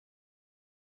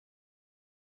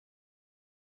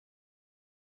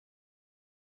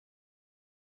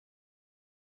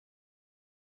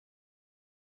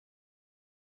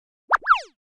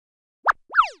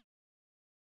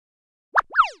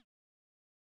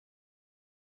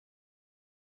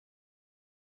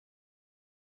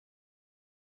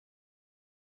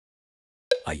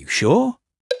Are you sure?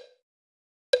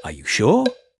 Are you sure?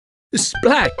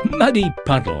 Splash! Muddy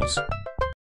puddles.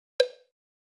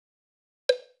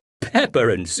 Pepper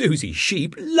and Susie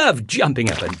Sheep love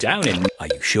jumping up and down in... Are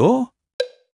you sure?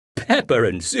 Pepper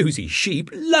and Susie Sheep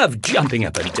love jumping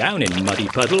up and down in muddy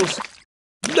puddles.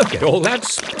 Look at all that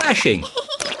splashing.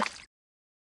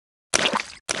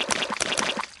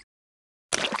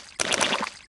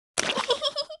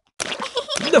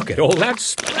 Look at all that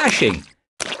splashing.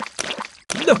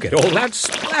 Look at all that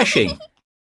splashing.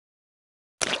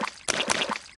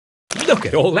 Look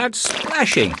at all that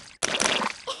splashing.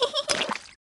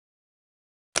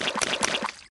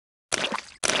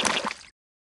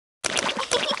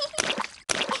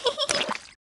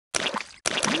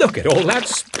 Look at all that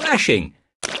splashing.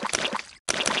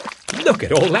 Look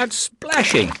at all that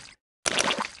splashing.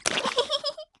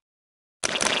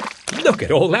 Look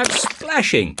at all that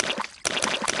splashing.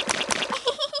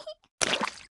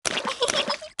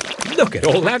 Look at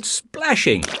all that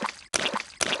splashing.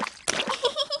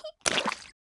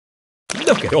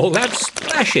 Look at all that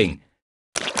splashing.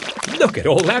 Look at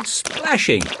all that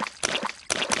splashing.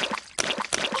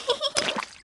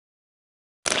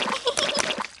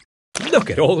 Look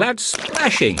at all that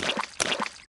splashing.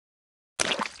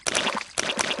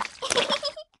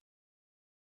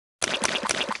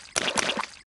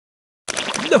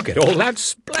 Look at all that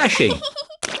splashing.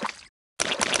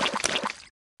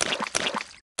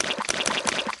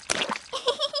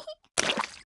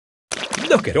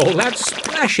 Look at all that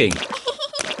splashing.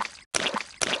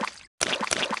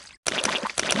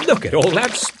 Look at all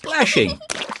that splashing.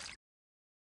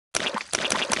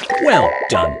 Well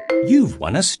done. You've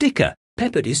won a sticker.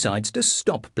 Pepper decides to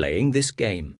stop playing this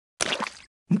game.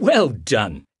 Well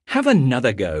done. Have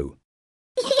another go.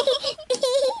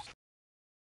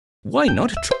 Why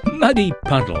not try muddy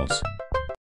puddles?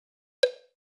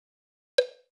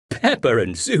 Pepper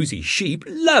and Susie Sheep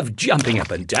love jumping up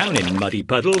and down in muddy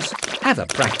puddles. Have a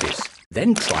practice,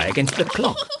 then try against the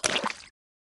clock.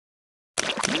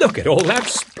 Look at all that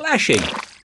splashing.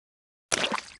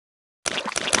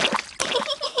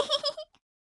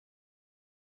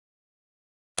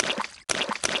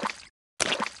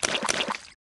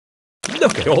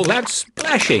 Look at all that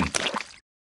splashing.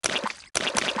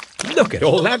 Look at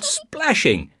all that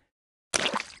splashing.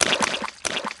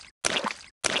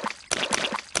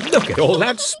 Look at all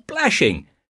that splashing.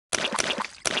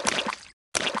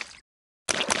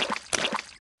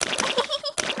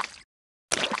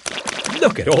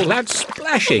 Look at all that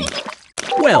splashing.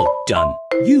 Well done.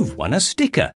 You've won a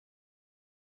sticker.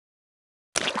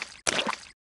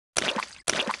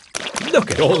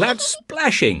 Look at all that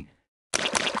splashing.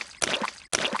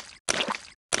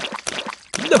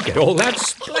 Look at all that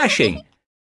splashing.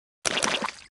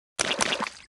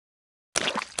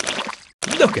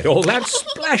 Look at all that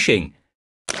splashing.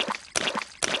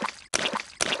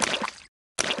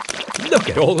 Look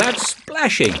at all that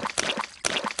splashing.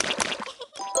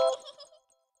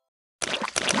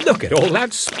 Look at all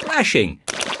that splashing.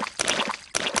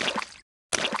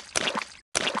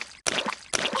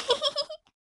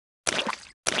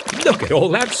 Look at all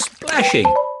that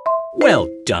splashing. Well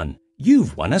done.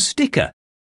 You've won a sticker.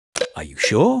 Are you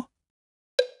sure?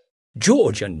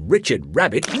 George and Richard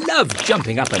Rabbit love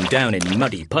jumping up and down in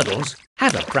muddy puddles.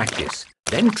 Have a practice,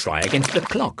 then try against the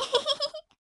clock.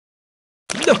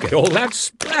 Look at all that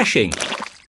splashing.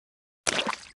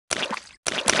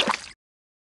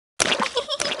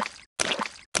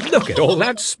 Look at all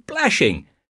that splashing.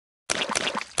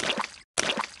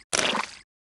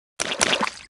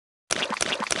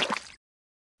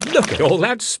 Look at all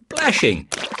that splashing.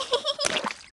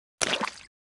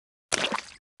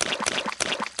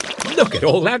 Look at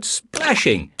all that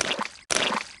splashing.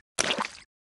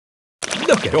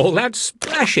 Look at all that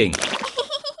splashing.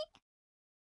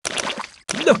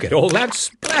 Look at all that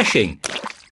splashing.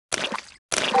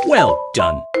 Well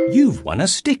done. You've won a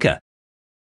sticker.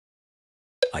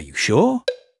 Are you sure?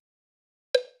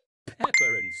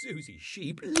 Pepper and Susie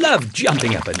Sheep love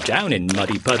jumping up and down in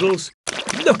muddy puddles.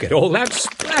 Look at all that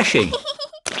splashing.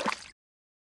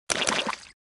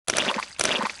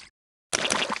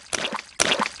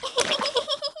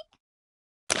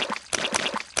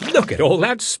 Look at all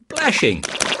that splashing.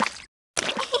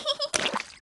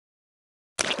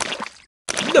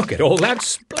 Look at all that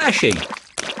splashing.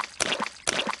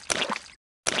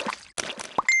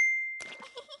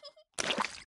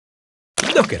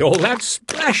 Look at all that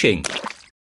splashing.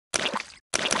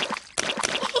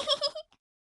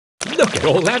 Look at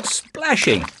all that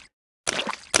splashing.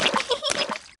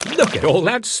 Look at all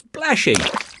that splashing.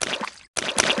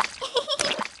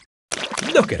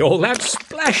 Look at all that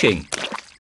splashing.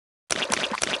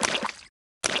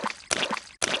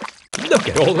 Look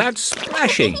at all that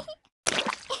splashing.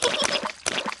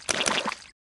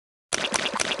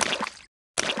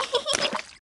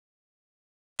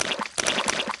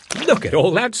 Look at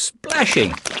all that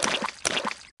splashing.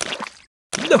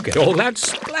 Look at all that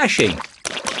splashing.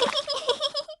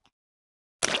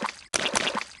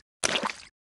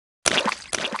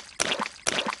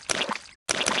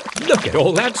 Look at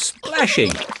all that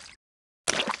splashing.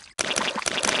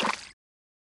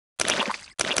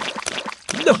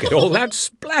 Look at all that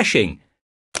splashing.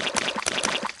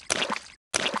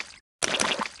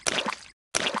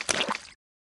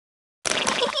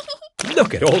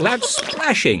 Look at all that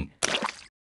splashing.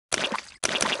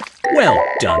 Well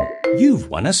done. You've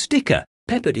won a sticker.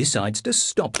 Peppa decides to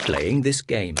stop playing this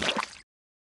game.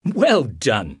 Well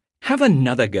done. Have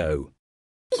another go.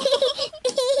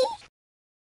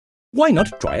 Why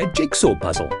not try a jigsaw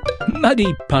puzzle?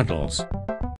 Muddy puddles.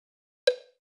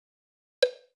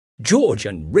 George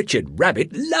and Richard Rabbit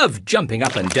love jumping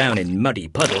up and down in muddy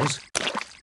puddles.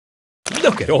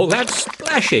 Look at all that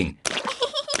splashing.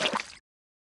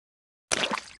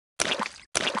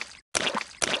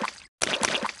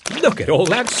 Look at all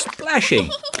that splashing.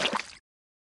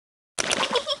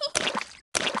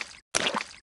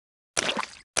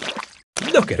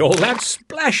 Look at all that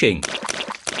splashing.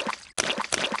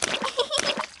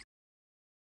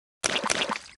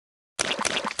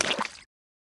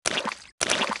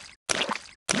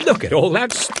 Look at all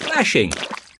that splashing.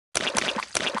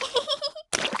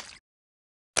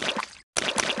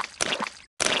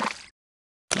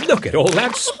 Look at all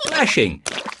that splashing.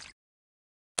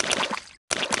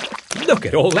 Look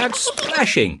at all that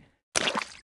splashing.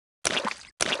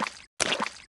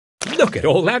 Look at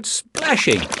all that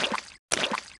splashing.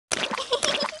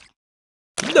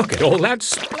 Look at all that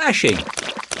splashing.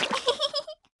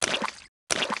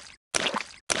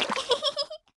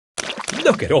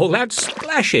 Look at all that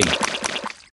splashing.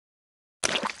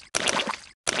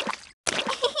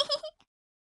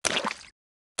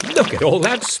 Look at all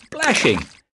that splashing.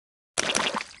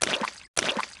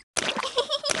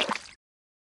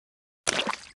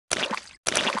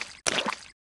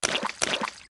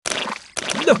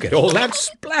 Look at all that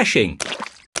splashing.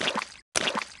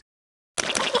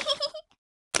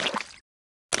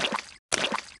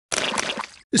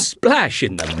 Splash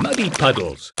in the muddy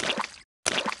puddles.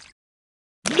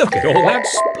 Look at all that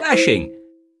splashing.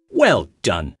 Well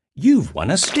done. You've won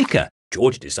a sticker.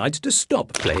 George decides to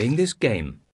stop playing this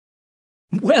game.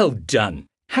 Well done.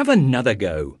 Have another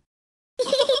go.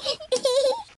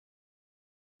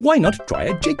 Why not try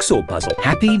a jigsaw puzzle?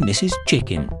 Happy Mrs.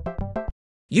 Chicken.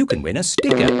 You can win a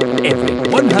sticker every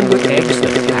 100 eggs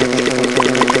that hatch.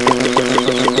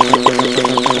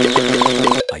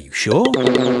 Are you sure?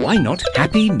 Why not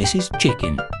Happy Mrs.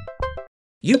 Chicken?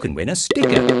 You can win a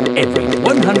sticker every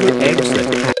 100 eggs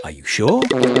that hatch. Are you sure?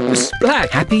 Splash!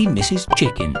 Happy Mrs.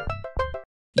 Chicken.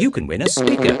 You can win a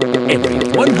sticker every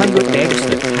 100 eggs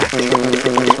that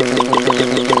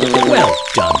hatch. Well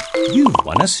done. You've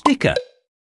won a sticker.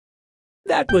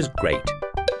 That was great.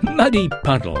 Muddy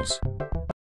puddles.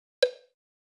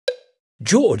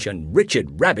 George and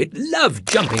Richard Rabbit love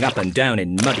jumping up and down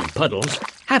in muddy puddles.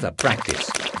 Have a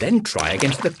practice, then try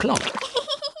against the clock.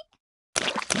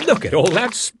 Look at all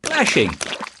that splashing.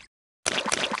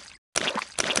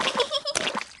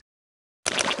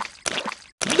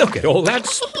 Look at all that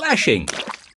splashing.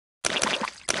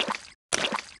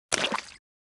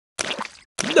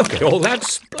 Look at all that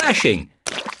splashing.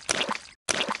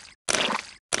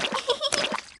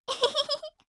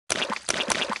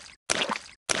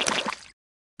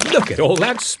 Look at all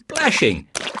that splashing.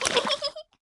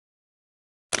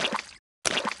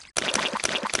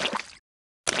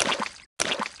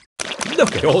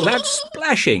 Look at all that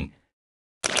splashing.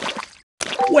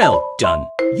 Well done.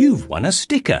 You've won a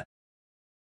sticker.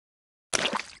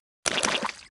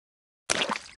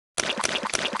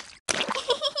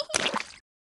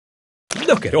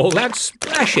 Look at all that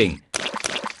splashing.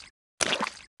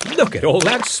 Look at all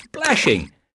that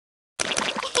splashing.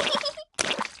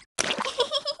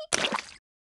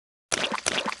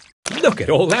 Look at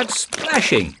all that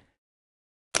splashing.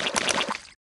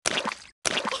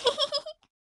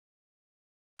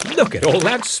 Look at all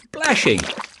that splashing.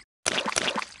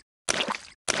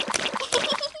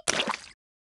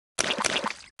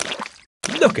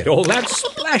 Look at all that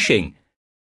splashing.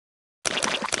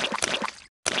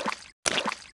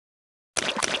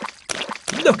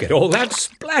 Look at all that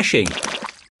splashing.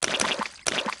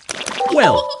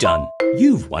 Well done.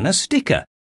 You've won a sticker.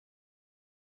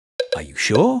 Are you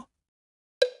sure?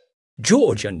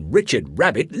 George and Richard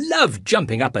Rabbit love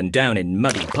jumping up and down in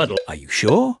muddy puddles. Are you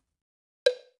sure?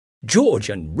 George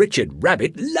and Richard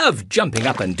Rabbit love jumping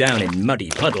up and down in muddy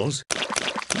puddles.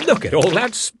 Look at all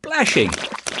that splashing!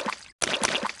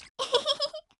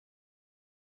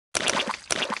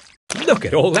 Look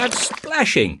at all that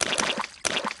splashing!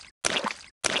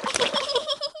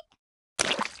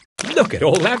 Look at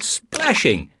all that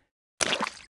splashing!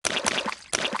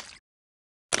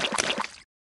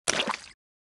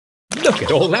 Look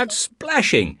at all that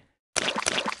splashing!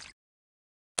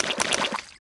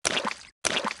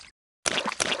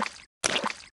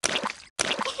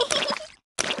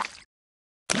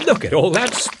 Look at all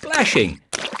that splashing!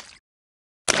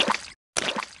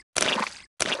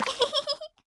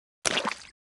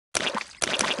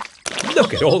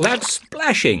 Look at all that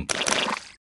splashing!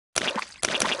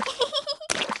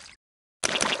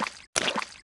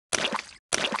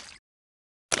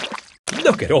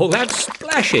 Look at all that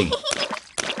splashing!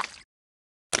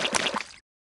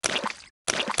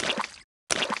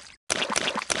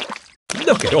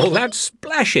 Look at all that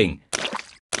splashing!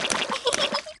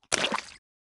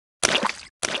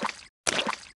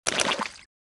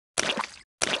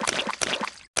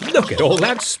 Look at all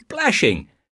that splashing!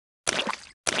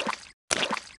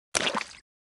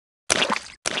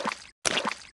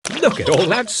 Look at all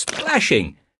that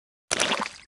splashing!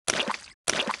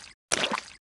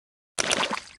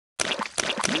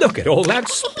 Look at all that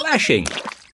splashing!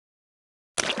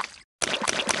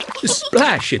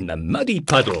 Splash in the muddy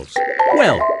puddles!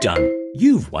 Well done!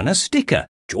 You've won a sticker.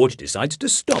 George decides to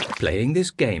stop playing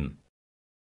this game.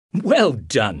 Well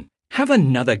done! Have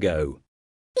another go.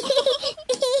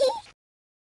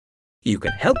 You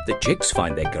can help the chicks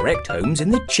find their correct homes in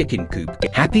the chicken coop.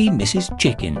 Happy Mrs.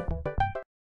 Chicken.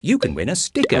 You can win a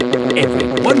sticker every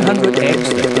 100 eggs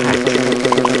that hatch.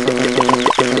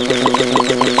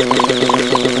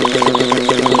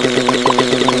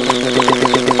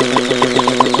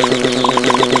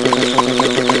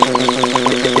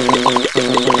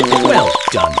 Well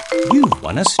done! You've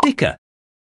won a sticker.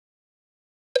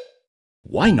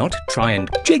 Why not try and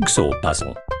jigsaw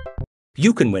puzzle?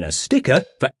 You can win a sticker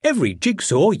for every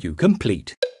jigsaw you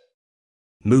complete.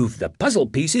 Move the puzzle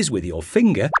pieces with your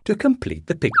finger to complete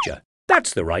the picture.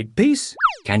 That's the right piece.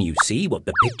 Can you see what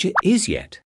the picture is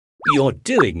yet? You're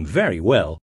doing very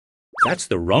well. That's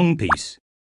the wrong piece.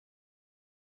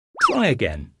 Try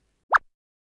again.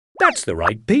 That's the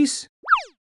right piece.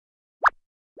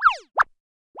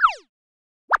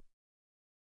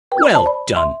 Well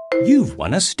done! You've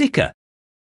won a sticker.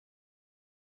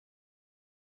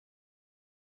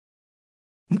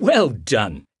 Well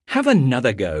done! Have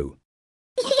another go.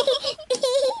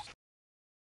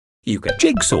 You can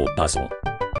jigsaw puzzle.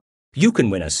 You can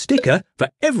win a sticker for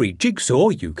every jigsaw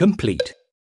you complete.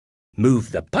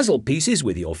 Move the puzzle pieces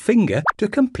with your finger to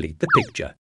complete the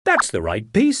picture. That's the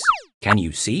right piece. Can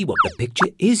you see what the picture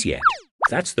is yet?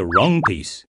 That's the wrong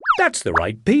piece. That's the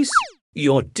right piece.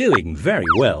 You're doing very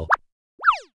well.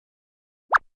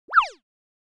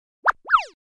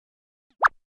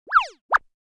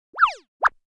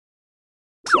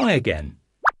 Try again.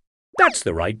 That's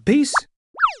the right piece.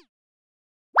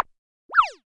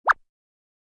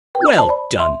 Well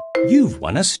done! You've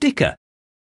won a sticker.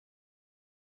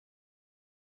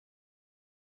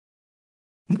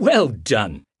 Well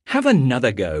done! Have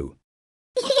another go.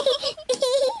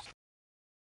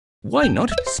 Why not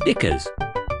stickers?